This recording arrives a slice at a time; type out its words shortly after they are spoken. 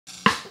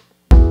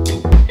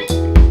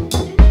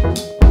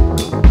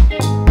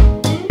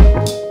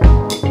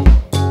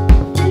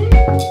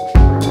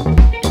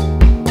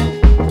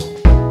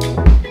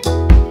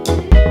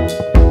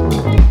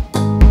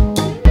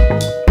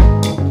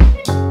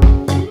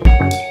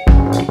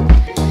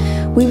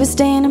We were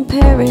staying in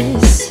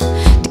Paris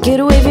to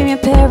get away from your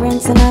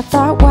parents, and I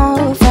thought,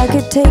 wow, if I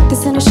could take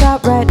this in a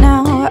shot right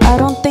now, I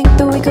don't think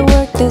that we could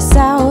work this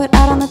out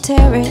on the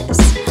terrace.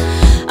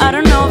 I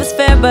don't know if it's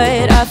fair,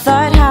 but I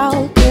thought,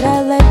 how could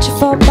I let you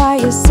fall by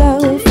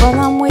yourself while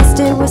I'm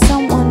wasted with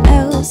someone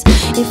else?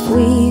 If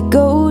we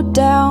go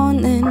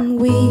down, then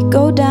we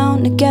go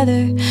down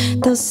together.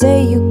 They'll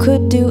say you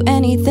could do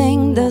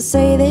anything, they'll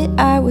say that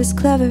I was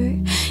clever.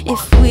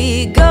 If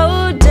we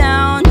go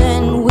down,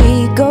 then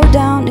we go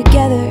down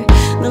together.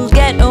 They'll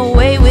get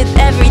away with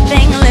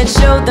everything, let's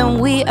show them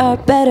we are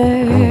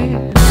better.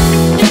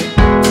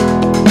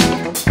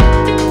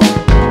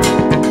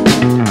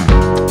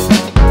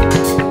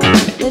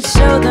 Let's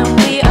show them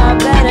we are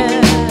better.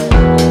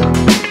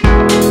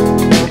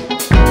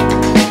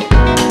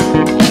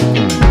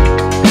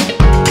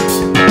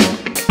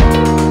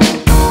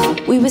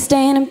 We were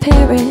staying in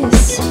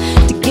Paris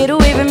to get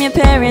away from your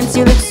parents.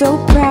 You look so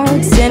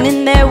proud,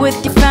 standing there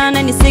with your frown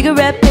and your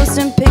cigarette,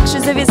 posting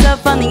pictures of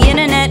yourself on the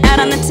internet, out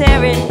on the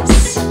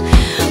terrace.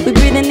 We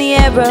breathe in the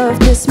air of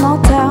this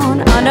small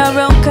town, on our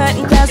own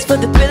cutting class for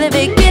the thrill of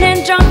it,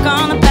 getting drunk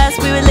on the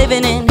past we were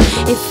living in.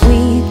 If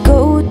we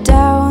go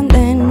down,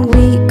 then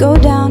we go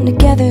down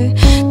together.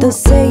 They'll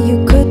say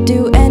you could do